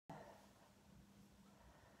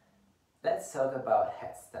Let's talk about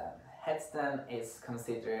headstand. Headstand is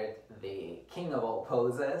considered the king of all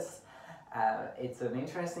poses. It's an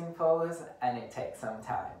interesting pose and it takes some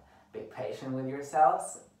time. Be patient with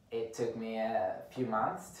yourselves. It took me a few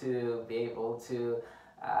months to be able to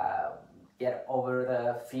get over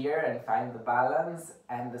the fear and find the balance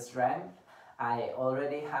and the strength. I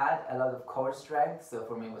already had a lot of core strength, so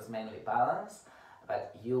for me it was mainly balance.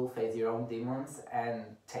 But you'll face your own demons and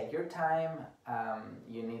take your time.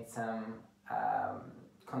 You need some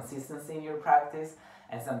consistency in your practice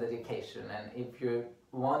and some dedication. And if you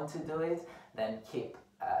want to do it, then keep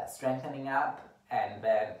strengthening up and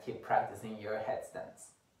then keep practicing your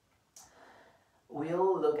headstands.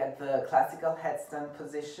 We'll look at the classical headstand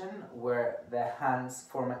position where the hands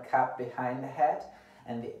form a cup behind the head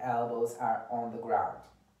and the elbows are on the ground.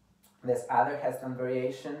 There's other headstand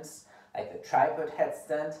variations like the tripod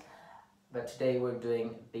headstand, but today we're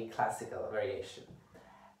doing the classical variation.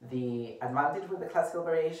 The advantage with the classical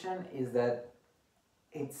variation is that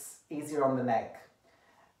it's easier on the neck.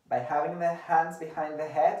 By having the hands behind the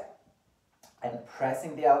head and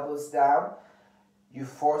pressing the elbows down, you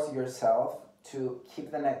force yourself to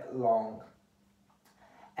keep the neck long.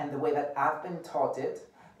 And the way that I've been taught it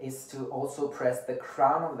is to also press the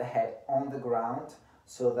crown of the head on the ground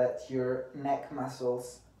so that your neck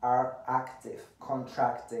muscles are active,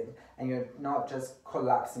 contracting, and you're not just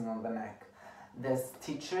collapsing on the neck. There's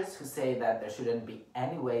teachers who say that there shouldn't be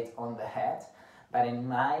any weight on the head, but in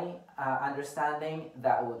my understanding,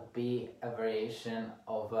 that would be a variation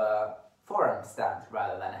of a forearm stand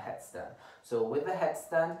rather than a headstand. So with the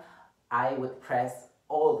headstand, I would press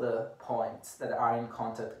all the points that are in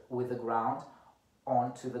contact with the ground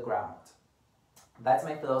onto the ground. That's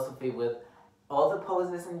my philosophy with all the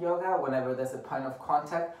poses in yoga. Whenever there's a point of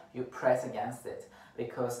contact, you press against it,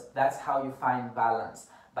 because that's how you find balance.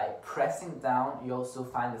 By pressing down, you also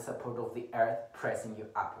find the support of the earth pressing you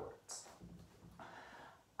upwards.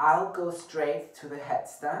 I'll go straight to the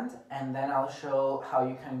headstand and then I'll show how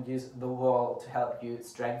you can use the wall to help you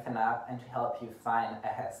strengthen up and to help you find a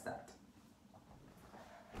headstand.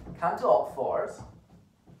 Come to all fours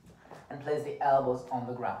and place the elbows on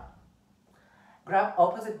the ground. Grab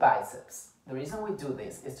opposite biceps. The reason we do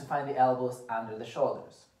this is to find the elbows under the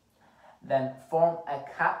shoulders. Then form a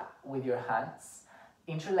cup with your hands,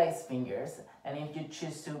 interlace fingers, and if you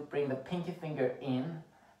choose to bring the pinky finger in,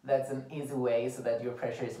 that's an easy way so that your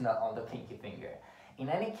pressure is not on the pinky finger. In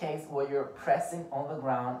any case, what you're pressing on the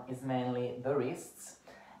ground is mainly the wrists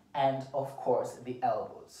and of course the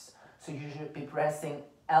elbows. So you should be pressing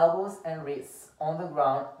elbows and wrists on the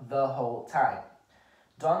ground the whole time.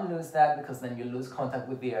 Don't lose that, because then you lose contact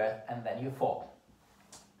with the earth and then you fall.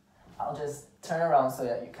 I'll just turn around so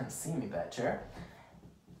that you can see me better.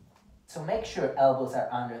 So make sure elbows are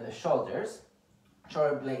under the shoulders,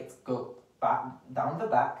 shoulder blades go back, down the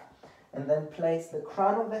back, and then place the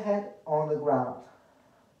crown of the head on the ground.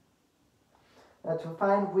 Now to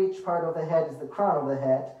find which part of the head is the crown of the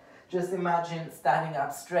head, just imagine standing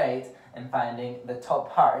up straight and finding the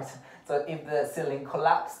top part. So if the ceiling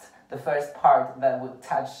collapsed, the first part that would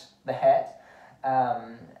touch the head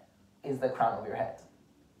is the crown of your head.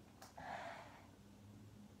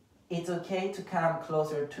 It's okay to come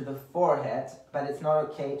closer to the forehead, but it's not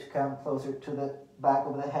okay to come closer to the back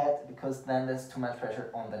of the head, because then there's too much pressure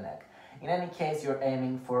on the neck. In any case, you're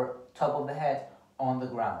aiming for top of the head on the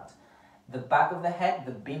ground. The back of the head,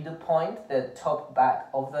 the bindu point, the top back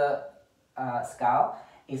of the skull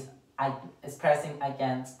is pressing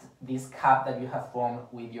against this cup that you have formed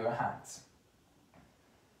with your hands.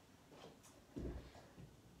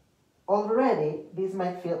 Already, this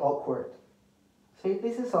might feel awkward. So if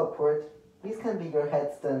this is awkward, this can be your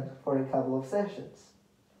headstand for a couple of sessions.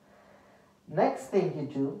 Next thing you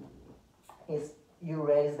do is you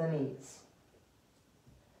raise the knees.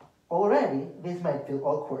 Already, this might feel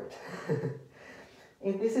awkward.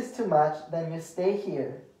 If this is too much, then you stay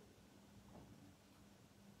here.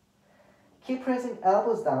 Keep pressing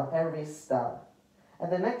elbows down and wrists down.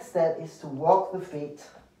 And the next step is to walk the feet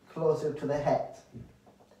closer to the head.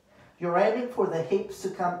 You're aiming for the hips to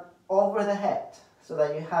come over the head so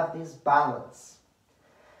that you have this balance.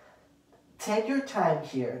 Take your time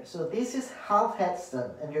here. So this is half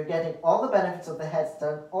headstand and you're getting all the benefits of the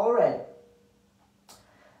headstand already.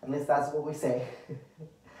 At least that's what we say.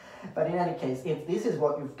 But in any case, if this is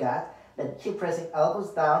what you've got, then keep pressing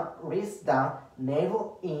elbows down, wrists down,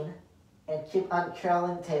 navel in, and keep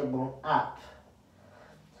uncurling tailbone up.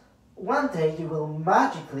 One day you will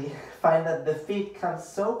magically find that the feet come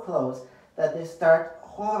so close that they start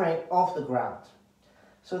hovering off the ground.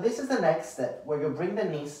 So this is the next step, where you bring the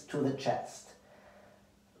knees to the chest.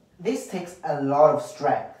 This takes a lot of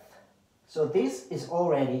strength. So this is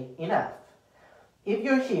already enough. If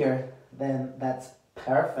you're here, then that's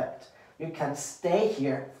perfect. You can stay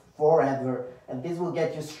here forever, and this will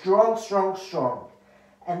get you strong, strong, strong.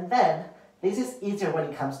 And then, this is easier when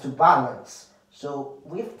it comes to balance. So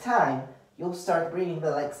with time, you'll start bringing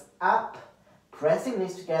the legs up, pressing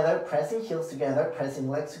knees together, pressing heels together, pressing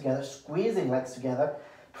legs together, squeezing legs together,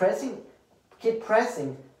 keep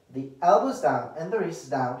pressing the elbows down and the wrists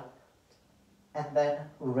down, and then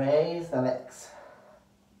raise the legs.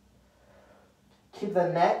 Keep the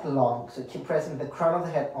neck long, so keep pressing the crown of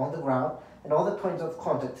the head on the ground and all the points of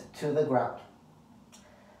contact to the ground.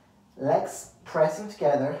 Legs pressing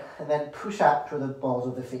together and then push up through the balls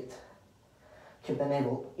of the feet. Keep the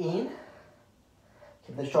navel in,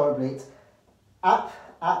 keep the shoulder blades up,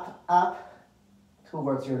 up, up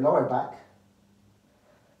towards your lower back,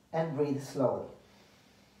 and breathe slowly.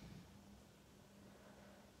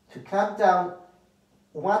 To come down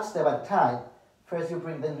one step at a time, first you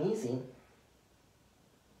bring the knees in,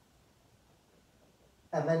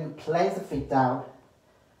 and then you place the feet down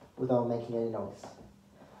without making any noise.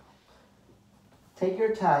 Take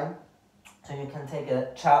your time, so you can take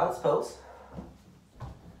a child's pose.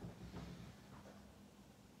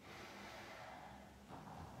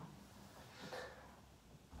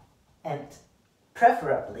 And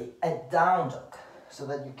preferably a down dog, so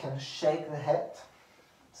that you can shake the head.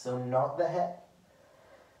 So nod the head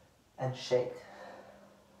and shake.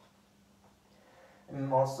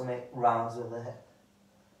 And also make rounds with the head.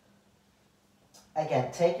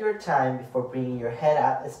 Again, take your time before bringing your head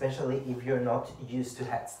up, especially if you're not used to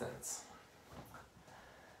headstands.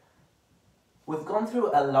 We've gone through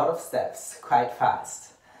a lot of steps quite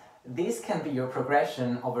fast. This can be your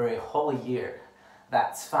progression over a whole year.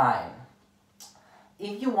 That's fine.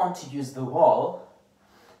 If you want to use the wall,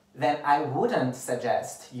 then I wouldn't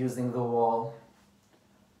suggest using the wall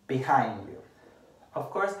behind you. Of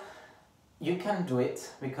course, you can do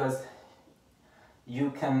it because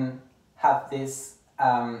you can have this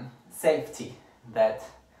safety that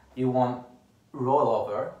you won't roll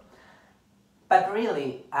over. But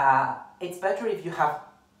really, it's better if you have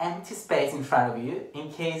empty space in front of you.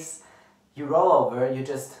 In case you roll over, you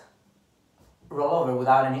just roll over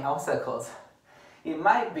without any obstacles. It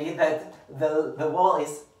might be that the wall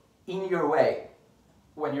is in your way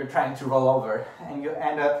when you're trying to roll over and you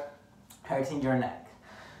end up hurting your neck.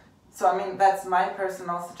 So I mean, that's my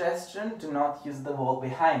personal suggestion. Do not use the wall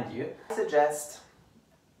behind you. I suggest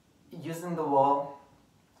using the wall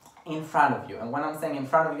in front of you. And when I'm saying in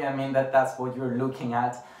front of you, I mean that that's what you're looking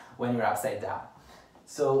at when you're upside down.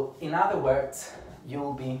 So in other words,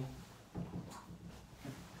 you'll be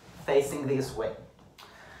facing this way.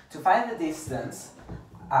 To find the distance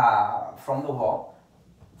from the wall,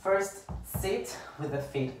 first sit with the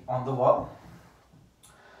feet on the wall,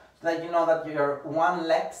 so that you know that you're one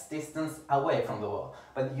leg's distance away from the wall,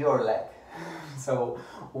 but your leg. So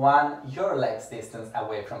your leg's distance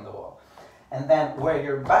away from the wall. And then where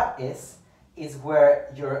your butt is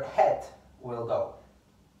where your head will go.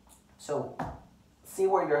 So see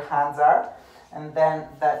where your hands are, and then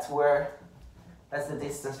that's the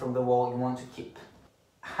distance from the wall you want to keep.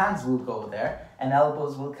 Hands will go there, and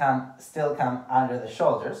elbows will still come under the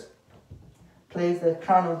shoulders. Place the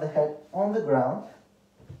crown of the head on the ground,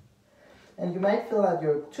 and you might feel that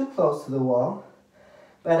you're too close to the wall,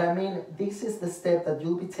 but I mean, this is the step that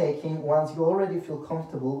you'll be taking once you already feel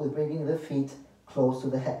comfortable with bringing the feet close to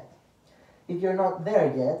the head. If you're not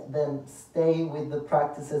there yet, then stay with the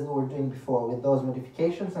practices we were doing before, with those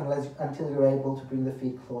modifications, until you're able to bring the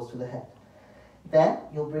feet close to the head. Then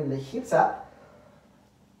you'll bring the hips up,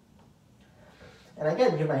 and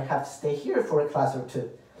again, you might have to stay here for a class or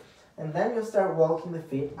two. And then you'll start walking the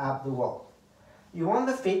feet up the wall. You want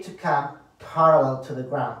the feet to come parallel to the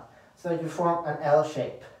ground, so that you form an L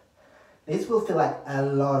shape. This will feel like a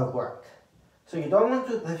lot of work. So you don't want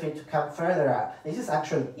the feet to come further up. This is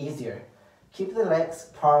actually easier. Keep the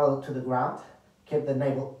legs parallel to the ground. Keep the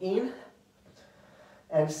navel in.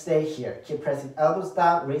 And stay here. Keep pressing elbows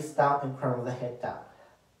down, wrists down, and crown of the head down.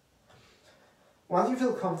 Once you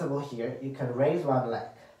feel comfortable here, you can raise one leg.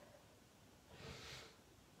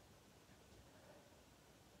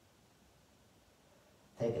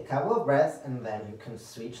 Take a couple of breaths, and then you can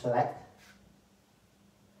switch the leg.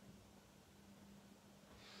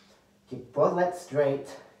 Keep both legs straight,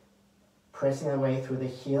 pressing away through the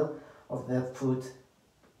heel of the foot,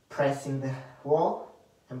 pressing the wall,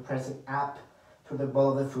 and pressing up through the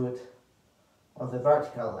ball of the foot of the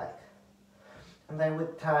vertical leg. And then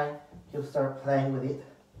with time, you'll start playing with it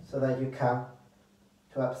so that you come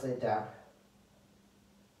to upside down.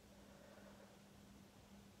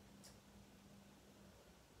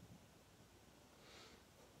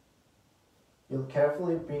 You'll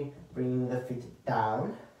carefully bring the feet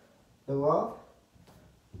down the wall.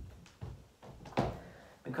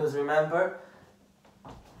 Because remember,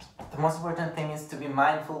 the most important thing is to be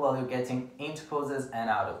mindful while you're getting into poses and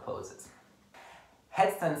out of poses.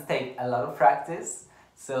 Headstands take a lot of practice,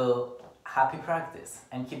 so happy practice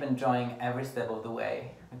and keep enjoying every step of the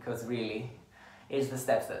way, because really it's the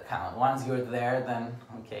steps that count. Once you're there, then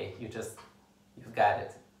okay, you've got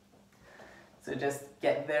it. So just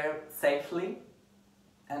get there safely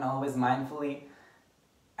and always mindfully,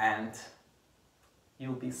 and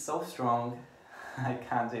you'll be so strong. I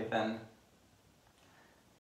can't even